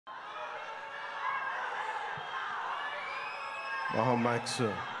Max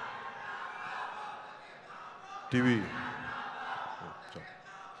TV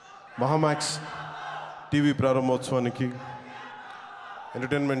Mahaa Max TV ప్రారంభోత్సవానికి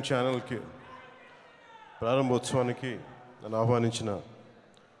entertainment ఛానల్కి ప్రారంభోత్సవానికి నన్ను ఆహ్వానించిన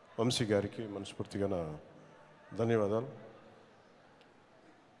వంశీ గారికి మనస్ఫూర్తిగా నా ధన్యవాదాలు.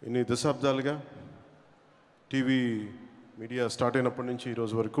 ఇన్ని దశాబ్దాలుగా టీవీ మీడియా స్టార్ట్ అయినప్పటి నుంచి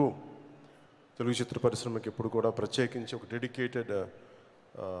ఈరోజు వరకు తెలుగు చిత్ర పరిశ్రమకి ఎప్పుడు కూడా ప్రత్యేకించి ఒక డెడికేటెడ్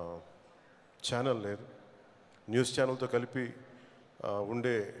ఛానల్ లేదు. న్యూస్ ఛానల్తో కలిపి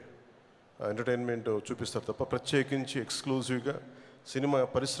ఉండే ఎంటర్టైన్మెంట్ చూపిస్తారు తప్ప ప్రత్యేకించి ఎక్స్క్లూజివ్గా సినిమా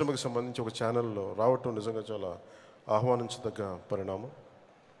పరిశ్రమకు సంబంధించి ఒక ఛానల్లో రావటం నిజంగా చాలా ఆహ్వానించదగ్గ పరిణామం.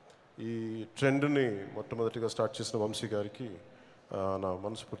 ఈ ట్రెండ్ని మొట్టమొదటిగా స్టార్ట్ చేసిన వంశీ గారికి నా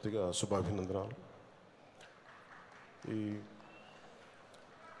మనస్ఫూర్తిగా శుభాభినందనాలు. ఈ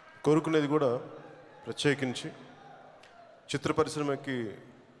కోరుకునేది కూడా ప్రత్యేకించి చిత్ర పరిశ్రమకి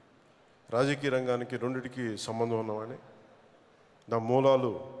రాజకీయ రంగానికి రెండిటికి సంబంధం ఉన్నవాడిని. నా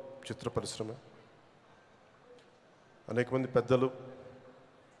మూలాలు చిత్ర పరిశ్రమ. అనేక మంది పెద్దలు,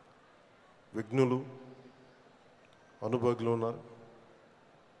 విఘ్నులు, అనుభవజ్ఞులు ఉన్నారు.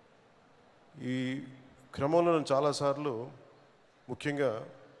 ఈ క్రమంలో నేను చాలాసార్లు ముఖ్యంగా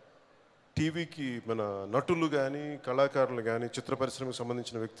టీవీకి మన నటులు కానీ కళాకారులు కానీ చిత్ర పరిశ్రమకు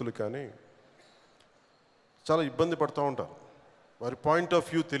సంబంధించిన వ్యక్తులు కానీ చాలా ఇబ్బంది పడుతూ ఉంటారు. వారి పాయింట్ ఆఫ్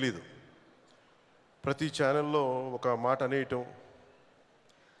వ్యూ తెలీదు. ప్రతి ఛానల్లో ఒక మాట అనేయటం,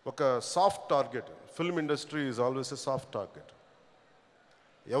 ఒక soft target. Film industry is always a soft target.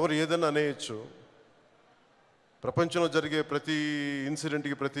 ఎవరు ఏదైనా అనేయచ్చు. ప్రపంచంలో జరిగే ప్రతి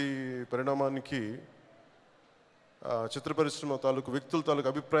ఇన్సిడెంట్కి, ప్రతి పరిణామానికి చిత్ర పరిశ్రమ తాలూకు వ్యక్తుల తాలూకు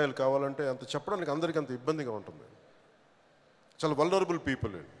అభిప్రాయాలు కావాలంటే అంత చెప్పడానికి అందరికీ అంత ఇబ్బందిగా ఉంటుంది. చాలా వల్నరబుల్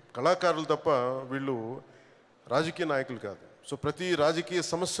పీపుల్ కళాకారులు తప్ప వీళ్ళు రాజకీయ నాయకులు కాదు. సో ప్రతి రాజకీయ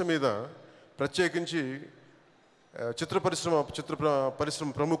సమస్య మీద ప్రత్యేకించి చిత్ర పరిశ్రమ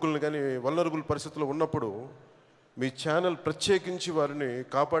ప్రముఖులను కానీ వల్నరబుల్ పరిస్థితుల్లో ఉన్నప్పుడు మీ ఛానల్ ప్రత్యేకించి వారిని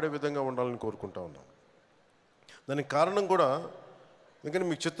కాపాడే విధంగా ఉండాలని కోరుకుంటా ఉన్నాం. దానికి కారణం కూడా ఎందుకంటే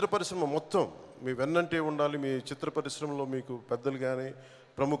మీ చిత్ర పరిశ్రమ మొత్తం మీ వెన్నంటే ఉండాలి. మీ చిత్ర పరిశ్రమలో మీకు పెద్దలు కానీ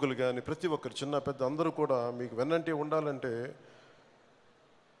ప్రముఖులు కానీ ప్రతి ఒక్కరు చిన్న పెద్ద అందరూ కూడా మీకు వెన్నంటే ఉండాలంటే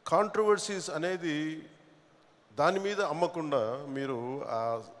కాంట్రవర్సీస్ అనేది దాని మీద అమ్మకుండా మీరు ఆ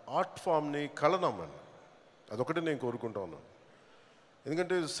ఆర్ట్ ఫామ్ని కళనమ్మండి. అదొకటి నేను కోరుకుంటా ఉన్నాను.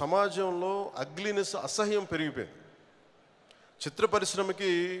 ఎందుకంటే సమాజంలో అగ్లీనెస్, అసహ్యం పెరిగిపోయింది. చిత్ర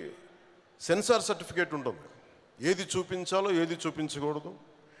పరిశ్రమకి సెన్సార్ సర్టిఫికేట్ ఉంటుంది. ఏది చూపించాలో ఏది చూపించకూడదు.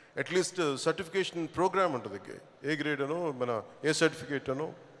 అట్లీస్ట్ సర్టిఫికేషన్ ప్రోగ్రామ్ ఉంటుంది. ఏ గ్రేడ్ అనో మన ఏ సర్టిఫికేట్ అనో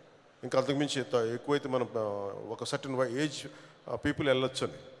ఇంకా అంతకుమించి ఎక్కువైతే మనం ఒక సర్టన్ ఏజ్ పీపుల్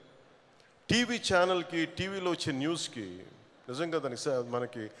వెళ్ళొచ్చని. టీవీ ఛానల్కి, టీవీలో వచ్చే న్యూస్కి నిజంగా దానికి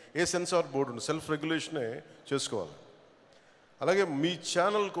మనకి ఏ సెన్సార్ బోర్డు ఉంది, సెల్ఫ్ రెగ్యులేషనే చేసుకోవాలి. అలాగే మీ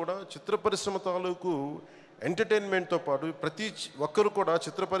ఛానల్ కూడా చిత్ర పరిశ్రమ తాలూకు ఎంటర్టైన్మెంట్తో పాటు ప్రతి ఒక్కరు కూడా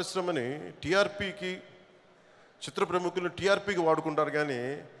చిత్ర పరిశ్రమని టీఆర్పీకి, చిత్ర ప్రముఖులను టీఆర్పీకి వాడుకుంటారు. కానీ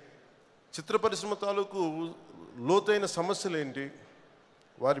చిత్ర పరిశ్రమ తాలూకు లోతైన సమస్యలు ఏంటి,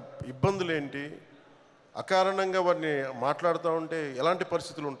 వారి ఇబ్బందులు ఏంటి, అకారణంగా వారిని మాట్లాడుతూ ఉంటే ఎలాంటి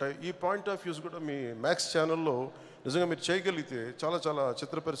పరిస్థితులు ఉంటాయి, ఈ పాయింట్ ఆఫ్ వ్యూస్ కూడా మీ మ్యాక్స్ ఛానల్లో నిజంగా మీరు చేయగలిగితే చాలా చాలా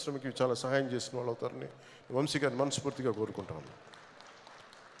చిత్ర పరిశ్రమకి చాలా సహాయం చేసిన వాళ్ళు అవుతారని వంశీ గారిని మనస్ఫూర్తిగా కోరుకుంటాను.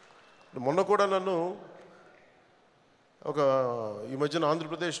 మొన్న కూడా నన్ను ఈ మధ్యన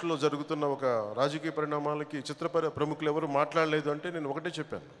ఆంధ్రప్రదేశ్లో జరుగుతున్న ఒక రాజకీయ పరిణామాలకి ప్రముఖులు ఎవరు మాట్లాడలేదు అంటే నేను ఒకటే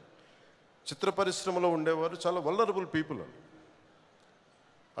చెప్పాను. చిత్ర పరిశ్రమలో ఉండేవారు చాలా వల్నరబుల్ పీపుల్.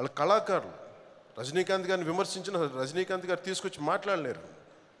 వాళ్ళ కళాకారులు. రజనీకాంత్ గారిని విమర్శించిన రజనీకాంత్ గారు తీసుకొచ్చి మాట్లాడలేరు.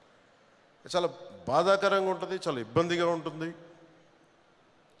 చాలా బాధాకరంగా ఉంటుంది, చాలా ఇబ్బందిగా ఉంటుంది.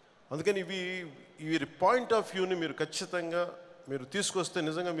 అందుకని వీరి పాయింట్ ఆఫ్ వ్యూని మీరు ఖచ్చితంగా మీరు తీసుకొస్తే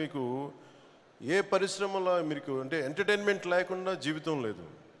నిజంగా మీకు ఏ పరిశ్రమలో మీకు అంటే ఎంటర్టైన్మెంట్ లేకుండా జీవితం లేదు.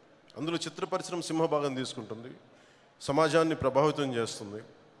 అందులో చిత్ర పరిశ్రమ సింహభాగం తీసుకుంటుంది, సమాజాన్ని ప్రభావితం చేస్తుంది.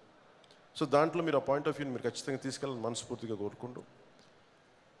 సో దాంట్లో మీరు ఆ పాయింట్ ఆఫ్ వ్యూని మీరు ఖచ్చితంగా తీసుకెళ్ళాలని మనస్ఫూర్తిగా కోరుకుంటూ,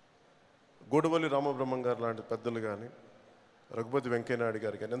 గోడవల్లి రామబ్రహ్మం గారు లాంటి పెద్దలు కానీ, రఘుపతి వెంకయ్యనాయుడు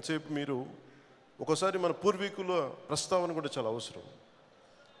గారు కానీ ఎంతసేపు మీరు ఒకసారి మన పూర్వీకుల ప్రస్తావన కూడా చాలా అవసరం.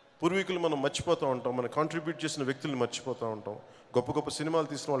 పూర్వీకులు మనం మర్చిపోతూ ఉంటాం, మనం కాంట్రిబ్యూట్ చేసిన వ్యక్తుల్ని మర్చిపోతూ ఉంటాం, గొప్ప గొప్ప సినిమాలు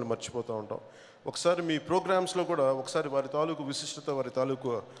తీసిన వాళ్ళు మర్చిపోతూ ఉంటాం. ఒకసారి మీ ప్రోగ్రామ్స్లో కూడా ఒకసారి వారి తాలూకు విశిష్టత, వారి తాలూకు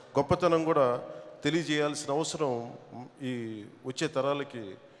గొప్పతనం కూడా తెలియజేయాల్సిన అవసరం ఈ వచ్చే తరాలకి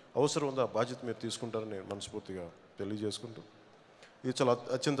అవసరం ఉంది. ఆ బాధ్యత మీరు తీసుకుంటారని నేను మనస్ఫూర్తిగా తెలియజేసుకుంటూ, ఇది చాలా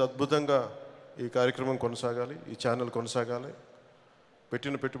అత్యంత అద్భుతంగా ఈ కార్యక్రమం కొనసాగాలి, ఈ ఛానల్ కొనసాగాలి.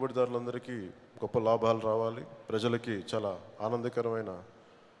 పెట్టిన పెట్టుబడిదారులందరికీ గొప్ప లాభాలు రావాలి, ప్రజలకి చాలా ఆనందకరమైన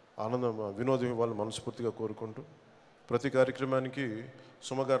వినోదం ఇవ్వాలని మనస్ఫూర్తిగా కోరుకుంటూ, ప్రతి కార్యక్రమానికి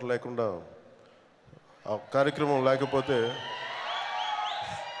సుమగారు లేకుండా ఆ కార్యక్రమం లేకపోతే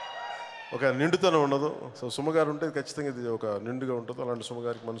ఒక నిండుతనం ఉండదు. సో సుమగారు ఉంటే ఖచ్చితంగా ఇది ఒక నిండుగా ఉంటుంది. అలాంటి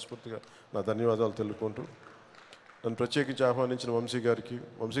సుమగారికి మనస్ఫూర్తిగా నా ధన్యవాదాలు తెలుపుకుంటూ, నన్ను ప్రత్యేకించి ఆహ్వానించిన వంశీ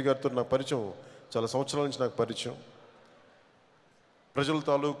గారితో నాకు పరిచయం, చాలా సంవత్సరాల నుంచి నాకు పరిచయం. ప్రజల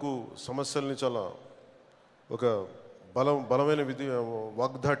తాలూకు సమస్యల్ని చాలా ఒక బలమైన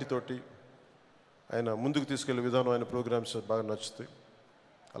వాగ్దాటితోటి ఆయన ముందుకు తీసుకెళ్లే విధానం, ఆయన ప్రోగ్రామ్స్ బాగా నచ్చుతాయి.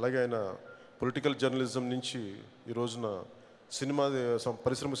 అలాగే ఆయన పొలిటికల్ జర్నలిజం నుంచి ఈ రోజున సినిమా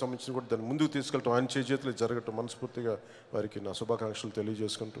పరిశ్రమకు సంబంధించిన కూడా దాన్ని ముందుకు తీసుకెళ్ళటం ఆయన చేతులు జరగటం, మనస్ఫూర్తిగా వారికి నా శుభాకాంక్షలు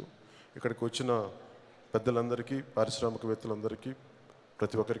తెలియజేసుకుంటూ, ఇక్కడికి వచ్చిన పెద్దలందరికీ, పారిశ్రామికవేత్తలందరికీ,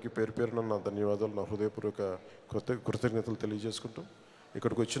 ప్రతి ఒక్కరికి పేరు పేరున నా ధన్యవాదాలు, నా హృదయపూర్వక కృతజ్ఞతలు తెలియజేసుకుంటూ,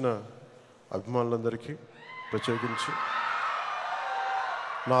 ఇక్కడికి వచ్చిన అభిమానులందరికీ, ప్రత్యేకించి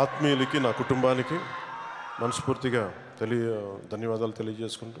నా ఆత్మీయులకి, నా కుటుంబానికి మనస్ఫూర్తిగా ధన్యవాదాలు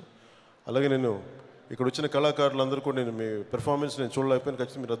తెలియజేసుకుంటూ, అలాగే నేను ఇక్కడ వచ్చిన కళాకారులందరూ కూడా మీ పెర్ఫార్మెన్స్ నేను చూడలేకపోయినా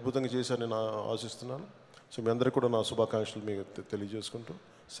ఖచ్చితంగా మీరు అద్భుతంగా చేశారని నేను ఆశిస్తున్నాను. సో మీ అందరికీ కూడా నా శుభాకాంక్షలు మీకు తెలియజేసుకుంటూ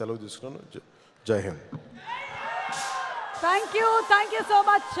సెలవు తీసుకున్నాను. జై Hind. Thank you so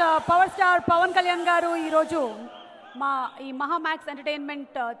much power star Pawan Kalyan గారు ఈరోజు ఈ మహా మ్యాక్స్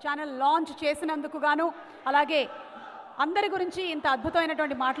ఎంటర్టైన్మెంట్ ఛానల్ లాంచ్ చేసినందుకు గాను, అలాగే అందరి గురించి ఇంత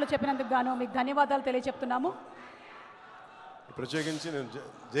అద్భుతమైనటువంటి మాటలు చెప్పినందుకు గాను మీకు ధన్యవాదాలు తెలియజెప్తున్నాము. ప్రత్యేకించి నేను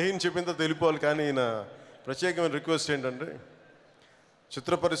జై హింద్ చెప్పినంత తెలిపోవాలి, కానీ నా ప్రత్యేకమైన రిక్వెస్ట్ ఏంటంటే,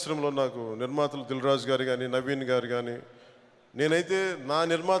 చిత్ర పరిశ్రమలో నాకు నిర్మాతలు దిల్రాజు గారు కానీ, నవీన్ గారు కానీ, నేనైతే నా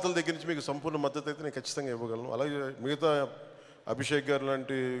నిర్మాతల దగ్గర నుంచి మీకు సంపూర్ణ మద్దతు అయితే నేను ఖచ్చితంగా ఇవ్వగలను. అలాగే మిగతా అభిషేక్ గారు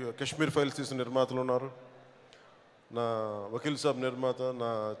లాంటి కాశ్మీర్ ఫైల్స్ తీసిన నిర్మాతలు ఉన్నారు, నా వకీల్ సాబ్ నిర్మాత, నా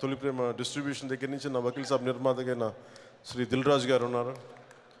తొలి ప్రేమ డిస్ట్రిబ్యూషన్ దగ్గర నుంచి నా వకీల్ సాబ్ నిర్మాతగా నా శ్రీ దిల్రాజు గారు ఉన్నారు.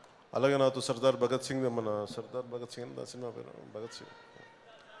 అలాగే నాతో సర్దార్ భగత్ సింగ్, మన సర్దార్ భగత్ సింగ్ నా సినిమా పేరు భగత్ సింగ్,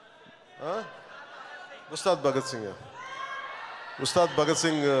 ఉస్తాద్ భగత్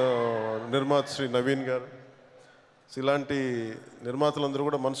సింగ్ నిర్మాత శ్రీ నవీన్ గారు. ఇలాంటి నిర్మాతలందరూ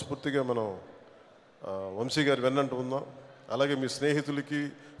కూడా మనస్ఫూర్తిగా మనం వంశీ గారి వెన్నంటూ ఉందాం. అలాగే మీ స్నేహితులకి,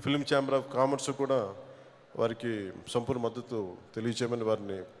 ఫిల్మ్ ఛాంబర్ ఆఫ్ కామర్స్ కూడా వారికి సంపూర్ణ మద్దతు తెలియచేయమని,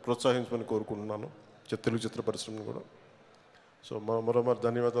 వారిని ప్రోత్సహించమని కోరుకుంటున్నాను, తెలుగు చిత్ర పరిశ్రమను కూడా. సో మరోమారు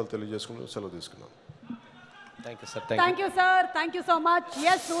ధన్యవాదాలు తెలియజేసుకుంటూ సెలవు తీసుకున్నాను. Thank you sir, thank you so much.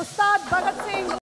 Yes, Ustaad Bhagat Singh.